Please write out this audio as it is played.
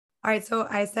All right. So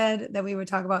I said that we would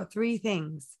talk about three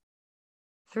things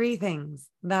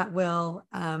that will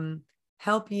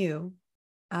help you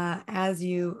as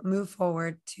you move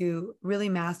forward to really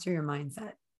master your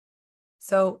mindset.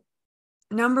 So,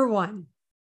 number one,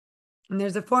 and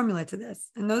there's a formula to this.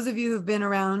 And those of you who've been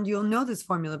around, you'll know this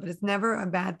formula, but it's never a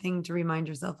bad thing to remind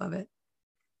yourself of it.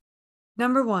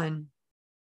 Number one,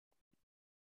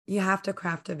 you have to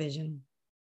craft a vision.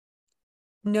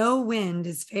 No wind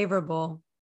is favorable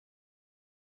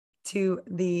to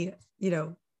the,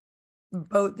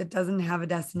 boat that doesn't have a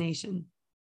destination.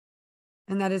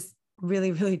 And that is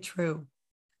really, really true.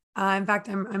 In fact,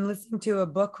 I'm listening to a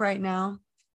book right now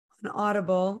on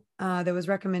Audible that was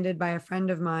recommended by a friend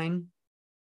of mine.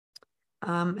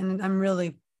 And I'm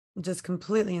really just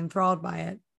completely enthralled by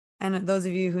it. And those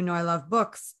of you who know I love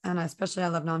books, and especially I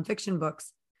love nonfiction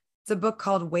books, it's a book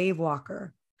called Wave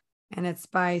Walker. And it's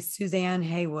by Suzanne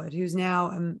Haywood, who's now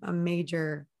a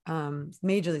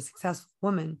majorly successful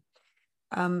woman.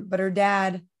 But her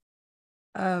dad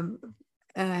had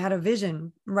a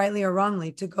vision, rightly or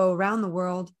wrongly, to go around the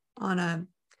world on a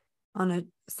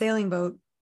sailing boat.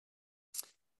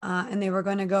 And they were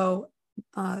going to go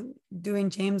doing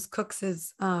James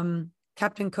Cook's,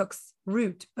 Captain Cook's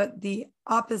route, but the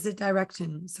opposite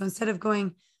direction. So instead of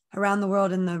going around the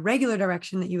world in the regular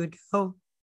direction that you would go,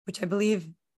 which I believe,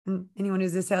 and anyone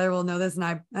who's a sailor will know this,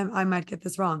 and I might get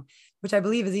this wrong, which I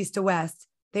believe is east to west,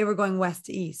 they were going west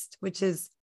to east, which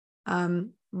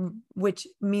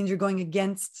means you're going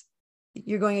against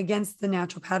the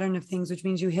natural pattern of things, which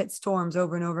means you hit storms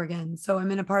over and over again. So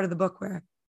I'm in a part of the book where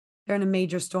they're in a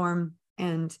major storm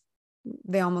and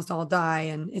they almost all die.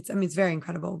 And it's very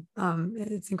incredible.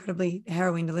 It's incredibly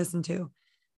harrowing to listen to.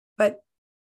 But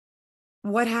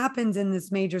what happens in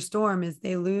this major storm is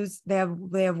they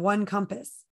have one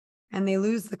compass and they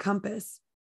lose the compass.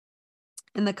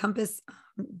 And the compass,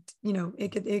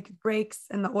 it breaks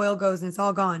and the oil goes and it's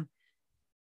all gone.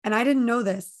 And I didn't know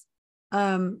this.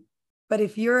 But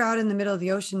if you're out in the middle of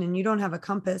the ocean and you don't have a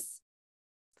compass,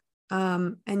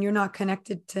 and you're not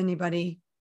connected to anybody,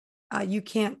 you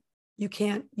can't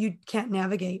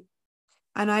navigate.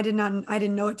 And I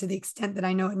didn't know it to the extent that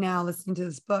I know it now listening to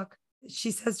this book.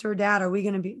 She says to her dad, are we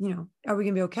going to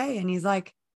be okay? And he's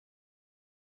like,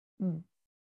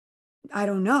 I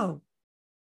don't know.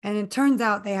 And it turns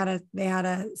out they had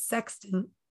a sextant,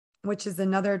 which is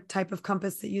another type of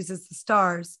compass that uses the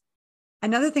stars.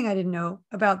 Another thing I didn't know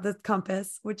about the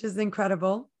compass, which is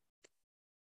incredible,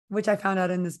 which I found out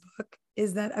in this book,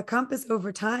 is that a compass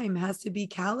over time has to be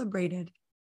calibrated.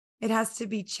 It has to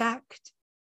be checked,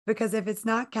 because if it's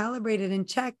not calibrated and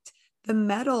checked, the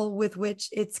metal with which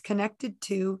it's connected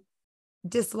to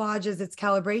dislodges its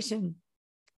calibration.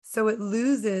 So it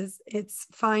loses its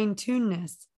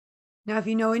fine-tunedness. Now, if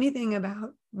you know anything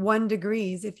about 1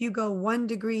 degree, if you go 1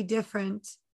 degree different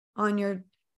on your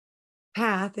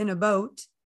path in a boat,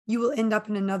 you will end up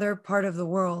in another part of the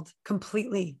world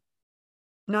completely.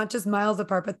 Not just miles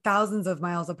apart, but thousands of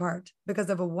miles apart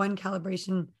because of a 1%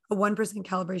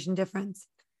 calibration difference.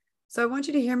 So I want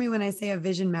you to hear me when I say a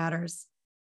vision matters.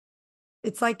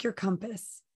 It's like your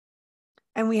compass.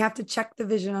 And we have to check the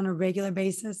vision on a regular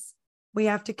basis. We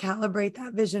have to calibrate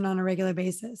that vision on a regular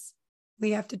basis.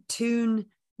 We have to tune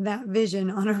that vision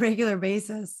on a regular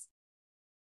basis.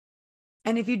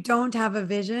 And if you don't have a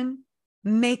vision,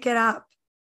 make it up.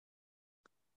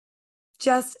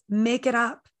 Just make it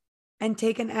up and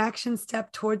take an action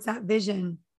step towards that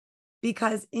vision.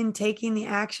 Because in taking the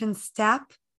action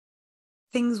step,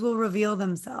 things will reveal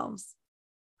themselves.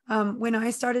 When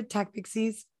I started Tech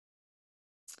Pixies,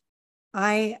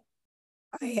 I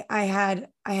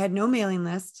had no mailing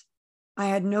list. I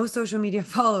had no social media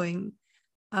following.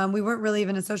 We weren't really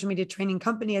even a social media training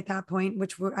company at that point,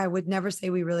 which I would never say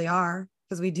we really are,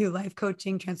 because we do life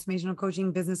coaching, transformational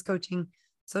coaching, business coaching.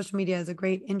 Social media is a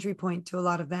great entry point to a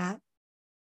lot of that.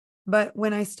 But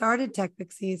when I started Tech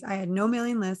Pixies, I had no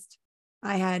mailing list.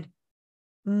 I had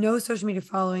no social media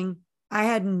following. I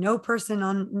had no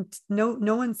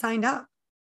one signed up.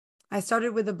 I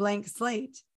started with a blank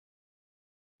slate,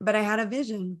 but I had a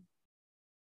vision.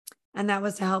 And that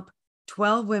was to help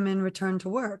 12 women return to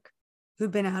work who've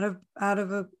been out of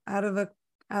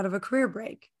a career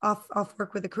break, off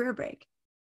work with a career break.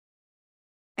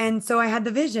 And so I had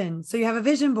the vision. So you have a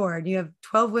vision board. You have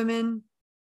 12 women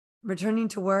returning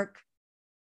to work,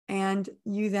 and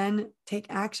you then take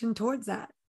action towards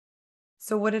that.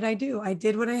 So what did I do? I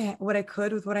did what I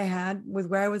could with what I had, with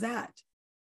where I was at.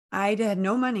 I had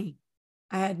no money.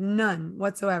 I had none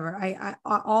whatsoever. I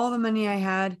all the money I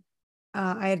had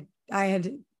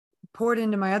poured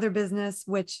into my other business,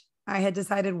 which I had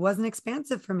decided wasn't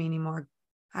expansive for me anymore.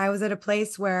 I was at a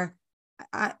place where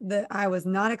I was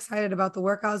not excited about the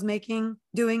work I was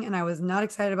doing, and I was not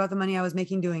excited about the money I was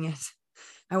making doing it.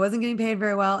 I wasn't getting paid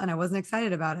very well, and I wasn't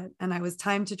excited about it. And it was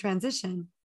time to transition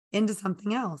into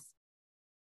something else.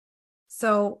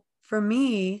 So for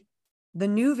me, the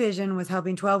new vision was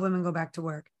helping 12 women go back to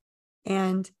work.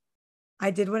 And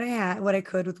I did what I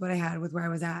could with what I had, with where I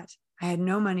was at. I had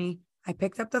no money. I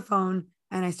picked up the phone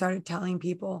and I started telling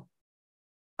people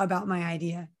about my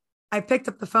idea. I picked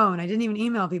up the phone. I didn't even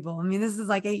email people. I mean, this is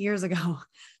like 8 years ago,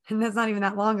 and that's not even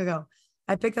that long ago.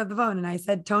 I picked up the phone and I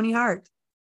said, Tony Hart,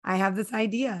 I have this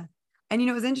idea. And,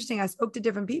 it was interesting. I spoke to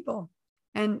different people,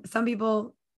 and some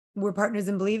people were partners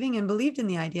in believing and believed in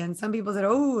the idea. And some people said,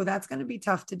 oh, that's going to be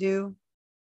tough to do.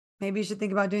 Maybe you should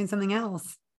think about doing something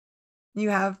else. You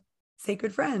have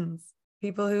sacred friends,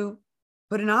 people who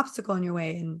put an obstacle in your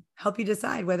way and help you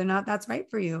decide whether or not that's right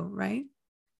for you, right?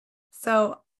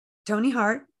 So Tony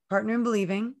Hart, partner in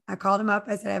believing, I called him up.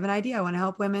 I said, I have an idea. I want to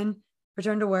help women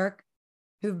return to work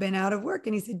who've been out of work.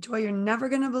 And he said, Joy, you're never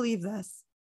going to believe this.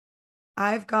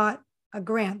 I've got a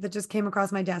grant that just came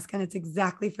across my desk, and it's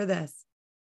exactly for this.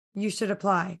 You should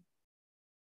apply.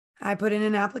 I put in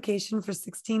an application for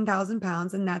 16,000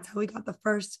 pounds, and that's how we got the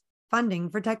first funding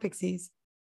for Tech Pixies.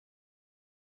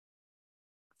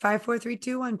 5, 4, 3,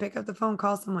 2, 1, pick up the phone,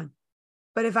 call someone.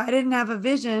 But if I didn't have a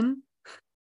vision,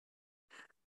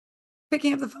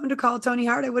 picking up the phone to call Tony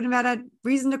Hart, I wouldn't have had a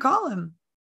reason to call him.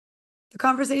 The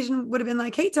conversation would have been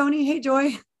like, hey, Tony, hey,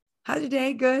 Joy, how's your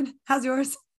day? Good. How's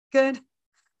yours? Good.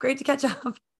 Great to catch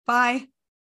up. Bye.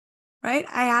 Right?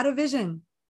 I had a vision.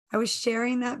 I was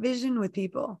sharing that vision with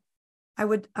people. I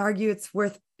would argue it's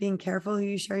worth being careful who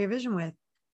you share your vision with.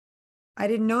 I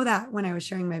didn't know that when I was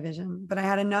sharing my vision, but I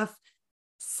had enough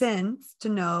sense to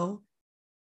know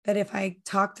that if I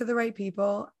talked to the right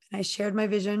people and I shared my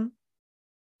vision,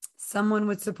 someone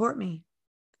would support me.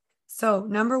 So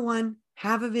number one,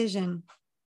 have a vision.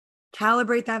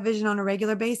 Calibrate that vision on a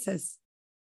regular basis.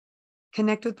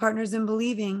 Connect with partners in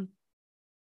believing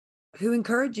who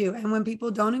encourage you. And when people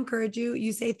don't encourage you,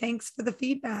 you say thanks for the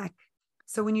feedback.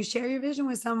 So when you share your vision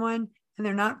with someone and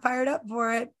they're not fired up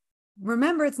for it,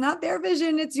 remember, it's not their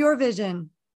vision, it's your vision.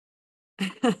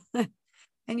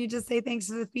 And you just say thanks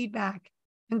for the feedback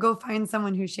and go find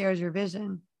someone who shares your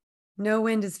vision. No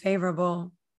wind is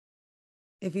favorable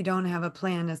if you don't have a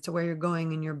plan as to where you're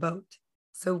going in your boat.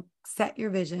 So set your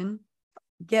vision,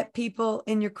 get people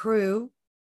in your crew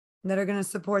that are going to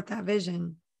support that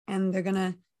vision, and they're going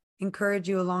to encourage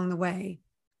you along the way.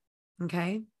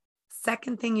 Okay.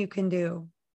 Second thing you can do,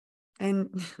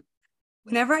 and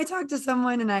whenever I talk to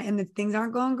someone and the things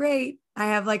aren't going great, I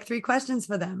have like 3 questions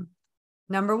for them.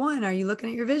 Number 1, are you looking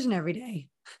at your vision every day?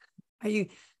 Are you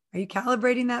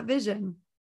calibrating that vision?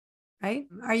 Right?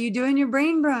 Are you doing your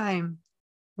brain prime?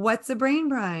 What's a brain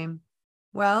prime?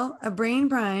 Well, a brain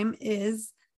prime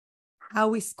is how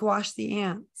we squash the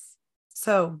ants.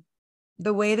 So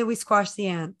the way that we squash the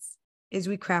ants is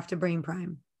we craft a brain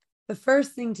prime. The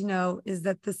first thing to know is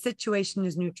that the situation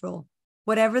is neutral.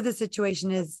 Whatever the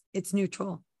situation is, it's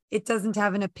neutral. It doesn't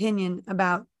have an opinion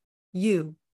about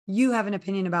you. You have an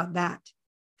opinion about that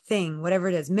thing, whatever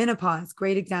it is. Menopause,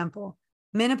 great example.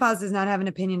 Menopause does not have an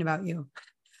opinion about you.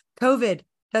 COVID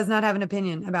does not have an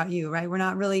opinion about you, right?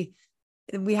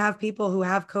 We have people who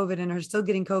have COVID and are still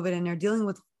getting COVID and are dealing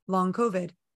with long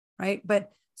COVID, right?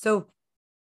 But so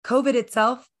COVID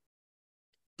itself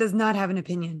does not have an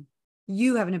opinion.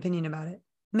 You have an opinion about it.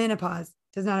 Menopause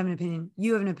does not have an opinion.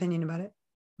 You have an opinion about it.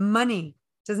 Money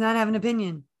does not have an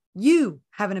opinion. You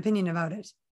have an opinion about it.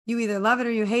 You either love it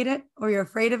or you hate it, or you're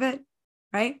afraid of it,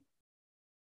 right?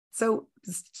 So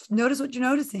notice what you're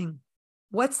noticing.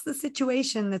 What's the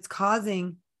situation that's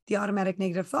causing the automatic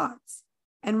negative thoughts?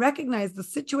 And recognize the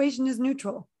situation is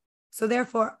neutral. So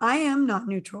therefore, I am not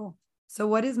neutral. So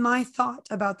what is my thought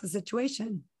about the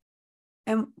situation?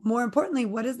 And more importantly,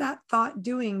 what is that thought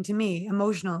doing to me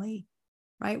emotionally,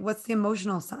 right? What's the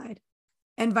emotional side?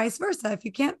 And vice versa. If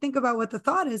you can't think about what the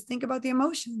thought is, think about the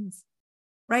emotions,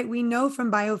 right? We know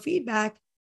from biofeedback,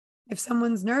 if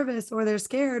someone's nervous or they're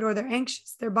scared or they're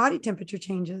anxious, their body temperature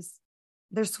changes.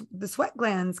 The sweat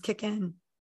glands kick in.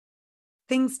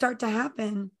 Things start to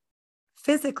happen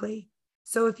physically.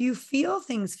 So if you feel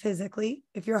things physically,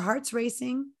 if your heart's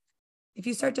racing, if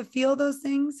you start to feel those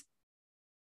things,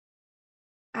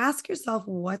 ask yourself,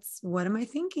 what am I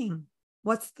thinking?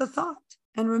 What's the thought?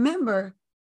 And remember,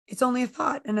 it's only a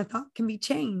thought, and a thought can be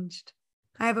changed.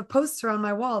 I have a poster on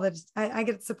my wall that I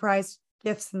get surprise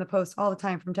gifts in the post all the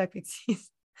time from Tech Pixies.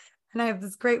 And I have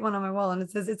this great one on my wall, and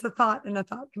it says, it's a thought, and a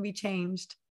thought can be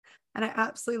changed. And I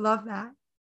absolutely love that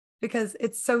because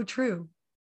it's so true.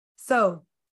 So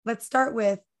let's start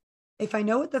with, if I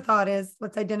know what the thought is,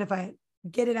 let's identify it.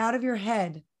 Get it out of your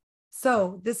head.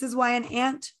 So this is why an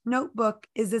ant notebook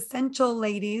is essential,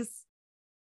 ladies.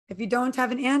 If you don't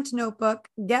have an ant notebook,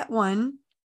 get one.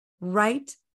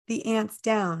 Write the ants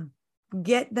down.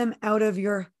 Get them out of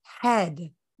your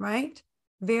head, right?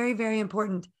 Very, very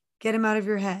important. Get them out of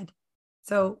your head.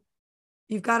 So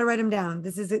you've got to write them down.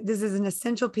 This is an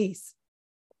essential piece.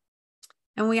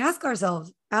 And we ask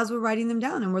ourselves as we're writing them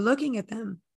down and we're looking at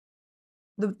them.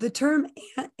 The term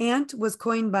ant was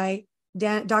coined by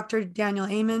Dr. Daniel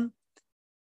Amen,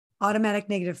 automatic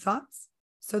negative thoughts.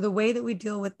 So the way that we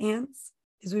deal with ants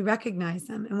is we recognize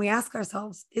them and we ask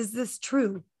ourselves, is this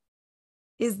true?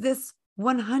 Is this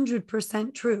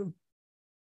 100% true?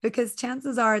 Because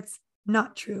chances are it's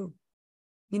not true.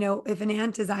 You know, if an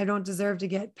ant is, I don't deserve to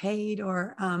get paid,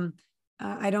 or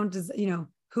I don't,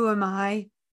 who am I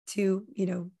to,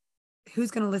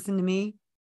 who's going to listen to me?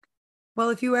 Well,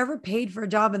 if you were ever paid for a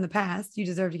job in the past, you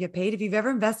deserve to get paid. If you've ever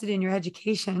invested in your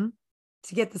education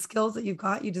to get the skills that you've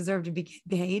got, you deserve to be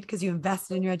paid because you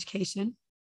invested in your education,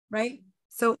 right?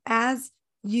 So as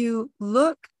you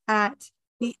look at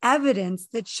the evidence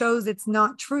that shows it's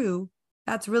not true,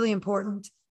 that's really important.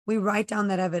 We write down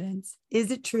that evidence.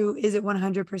 Is it true? Is it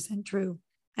 100% true?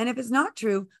 And if it's not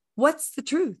true, what's the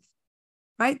truth,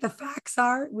 right? The facts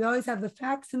are, we always have the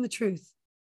facts and the truth.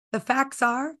 The facts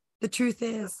are, the truth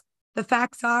is. The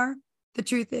facts are, the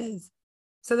truth is.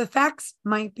 So the facts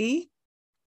might be,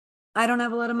 I don't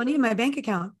have a lot of money in my bank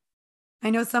account. I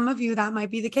know some of you, that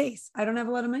might be the case. I don't have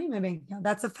a lot of money in my bank account.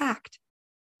 That's a fact.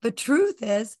 The truth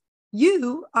is,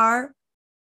 you are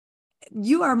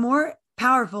more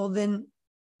powerful than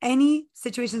any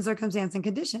situation, circumstance, and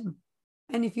condition.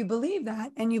 And if you believe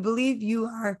that, and you believe you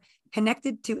are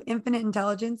connected to infinite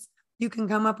intelligence, you can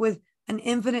come up with an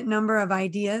infinite number of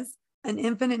ideas, an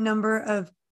infinite number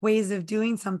of ways of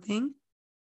doing something,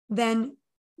 then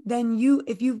you,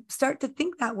 if you start to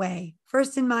think that way,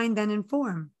 first in mind, then in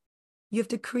form, you have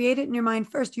to create it in your mind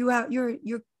first. You're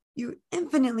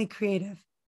infinitely creative.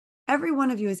 Every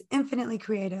one of you is infinitely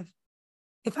creative.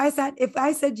 If I said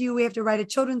to you, we have to write a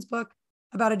children's book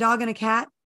about a dog and a cat,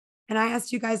 and I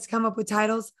asked you guys to come up with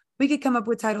titles, we could come up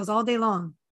with titles all day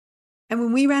long. And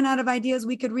when we ran out of ideas,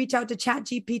 we could reach out to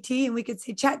ChatGPT and we could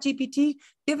say, ChatGPT,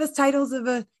 give us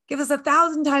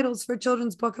 1,000 titles for a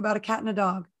children's book about a cat and a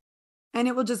dog. And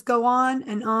it will just go on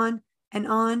and on and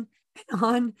on and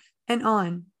on and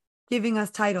on, giving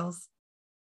us titles.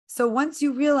 So once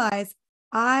you realize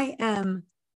I am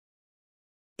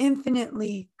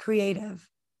infinitely creative,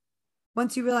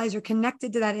 once you realize you're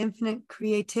connected to that infinite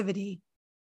creativity,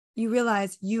 you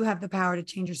realize you have the power to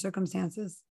change your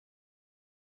circumstances.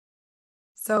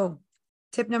 So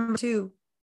tip number 2,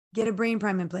 get a brain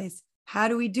prime in place. How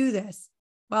do we do this?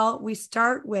 Well, we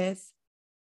start with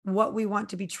what we want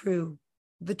to be true,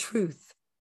 the truth,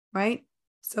 right?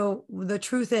 So the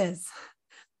truth is,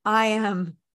 I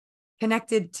am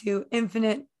connected to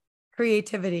infinite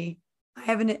creativity. I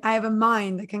have a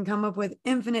mind that can come up with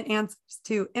infinite answers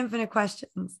to infinite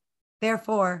questions.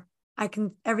 Therefore,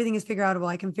 everything is figure outable.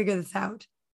 I can figure this out,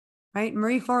 right?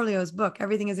 Marie Forleo's book,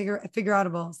 Everything is Figure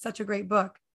Outable. Such a great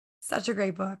book. Such a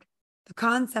great book. The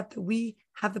concept that we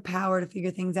have the power to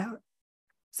figure things out.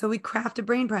 So we craft a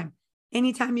brain prime.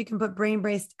 Anytime you can put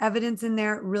brain-based evidence in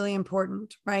there, really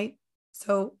important, right?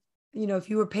 So, if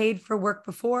you were paid for work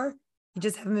before, you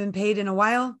just haven't been paid in a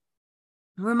while,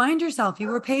 remind yourself you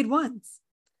were paid once,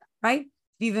 right?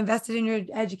 If you've invested in your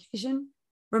education,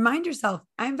 remind yourself,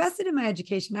 I invested in my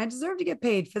education. I deserve to get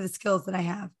paid for the skills that I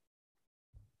have.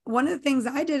 One of the things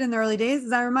I did in the early days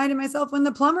is I reminded myself, when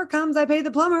the plumber comes, I pay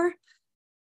the plumber.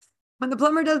 When the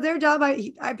plumber does their job,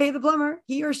 I pay the plumber,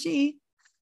 he or she.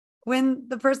 When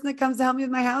the person that comes to help me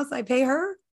with my house, I pay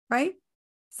her, right?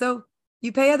 So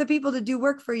you pay other people to do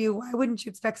work for you. Why wouldn't you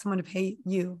expect someone to pay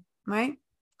you, right?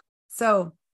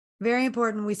 So very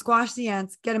important. We squash the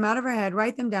ants, get them out of our head,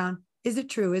 write them down. Is it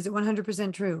true? Is it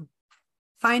 100% true?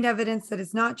 Find evidence that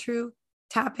it's not true.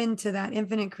 Tap into that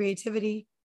infinite creativity.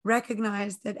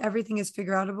 Recognize that everything is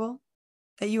figure outable,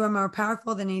 that you are more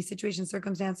powerful than any situation,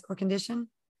 circumstance, or condition.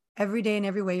 Every day in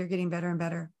every way, you're getting better and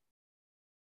better.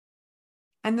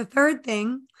 And the third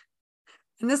thing,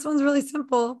 and this one's really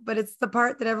simple, but it's the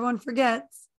part that everyone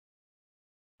forgets.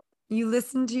 You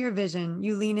listen to your vision.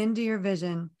 You lean into your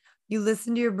vision. You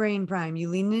listen to your brain prime. You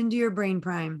lean into your brain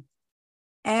prime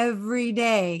every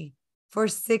day for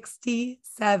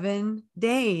 67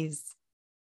 days.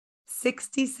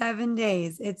 67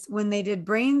 days. It's when they did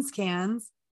brain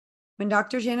scans, when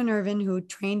Dr. Shannon Irvin, who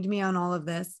trained me on all of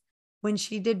this, when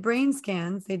she did brain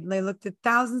scans, they looked at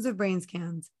thousands of brain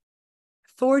scans.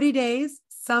 40 days,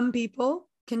 some people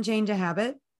can change a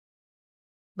habit.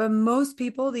 But most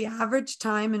people, the average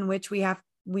time in which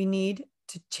we need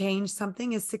to change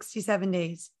something is 67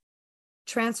 days.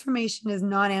 Transformation is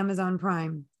not Amazon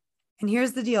Prime. And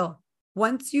here's the deal.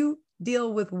 Once you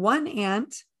deal with one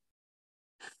ant,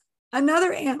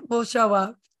 another ant will show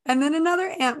up, and then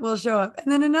another ant will show up, and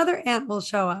then another ant will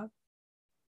show up.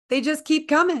 They just keep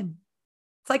coming.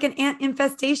 It's like an ant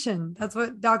infestation. That's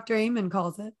what Dr. Amen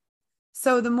calls it.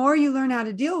 So the more you learn how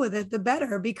to deal with it, the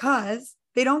better, because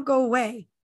they don't go away.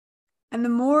 And the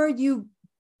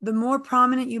more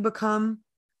prominent you become,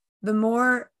 the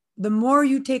more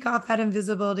you take off that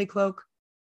invisibility cloak,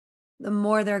 the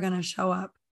more they're going to show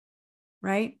up,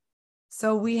 right?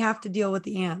 So we have to deal with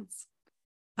the ants.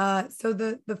 So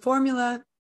the formula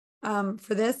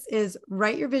for this is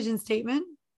write your vision statement,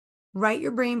 write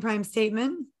your brain prime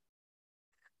statement,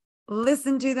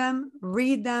 listen to them,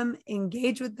 read them,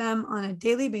 engage with them on a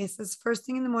daily basis, first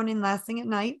thing in the morning, last thing at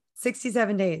night.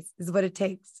 67 days is what it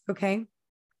takes, okay?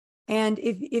 And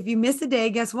if you miss a day,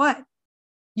 guess what?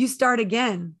 You start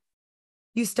again.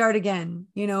 You start again.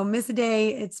 You know, miss a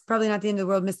day, it's probably not the end of the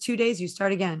world. Miss 2 days, you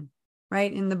start again,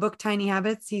 right? In the book Tiny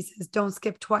Habits, he says, don't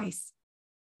skip twice.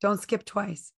 Don't skip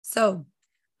twice. So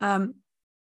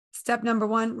step number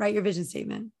 1, write your vision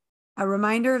statement. A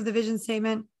reminder of the vision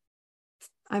statement.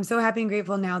 I'm so happy and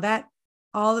grateful now that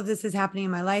all of this is happening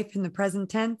in my life in the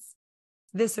present tense,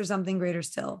 this or something greater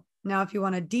still. Now, if you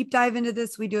want to deep dive into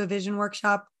this, we do a vision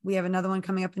workshop. We have another one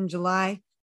coming up in July.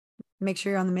 Make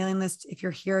sure you're on the mailing list. If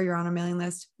you're here, you're on our mailing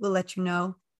list. We'll let you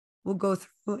know. We'll go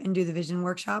through and do the vision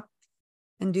workshop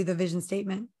and do the vision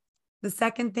statement. The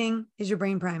second thing is your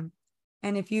brain prime.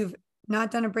 And if you've not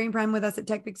done a brain prime with us at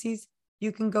Tech Pixies,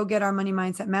 you can go get our money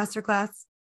mindset masterclass,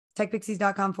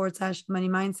 techpixies.com/money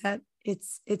mindset.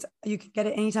 It's you can get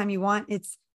it anytime you want.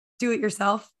 It's do it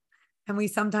yourself. And we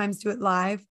sometimes do it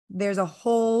live. There's a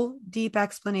whole deep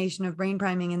explanation of brain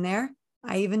priming in there.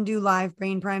 I even do live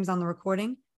brain primes on the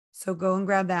recording. So go and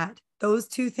grab that. Those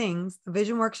 2 things, the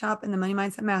vision workshop and the money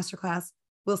mindset masterclass,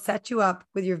 will set you up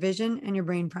with your vision and your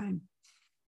brain prime.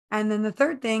 And then the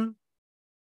third thing,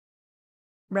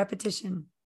 repetition.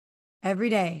 Every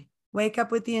day, wake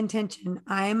up with the intention.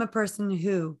 I am a person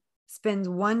who spends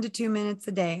 1 to 2 minutes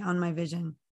a day on my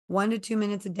vision, 1 to 2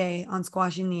 minutes a day on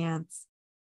squashing the ants.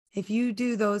 If you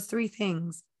do those 3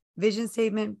 things, vision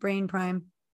statement, brain prime,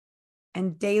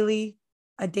 and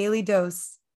a daily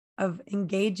dose of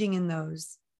engaging in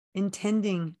those,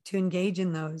 intending to engage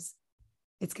in those,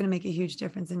 it's going to make a huge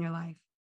difference in your life.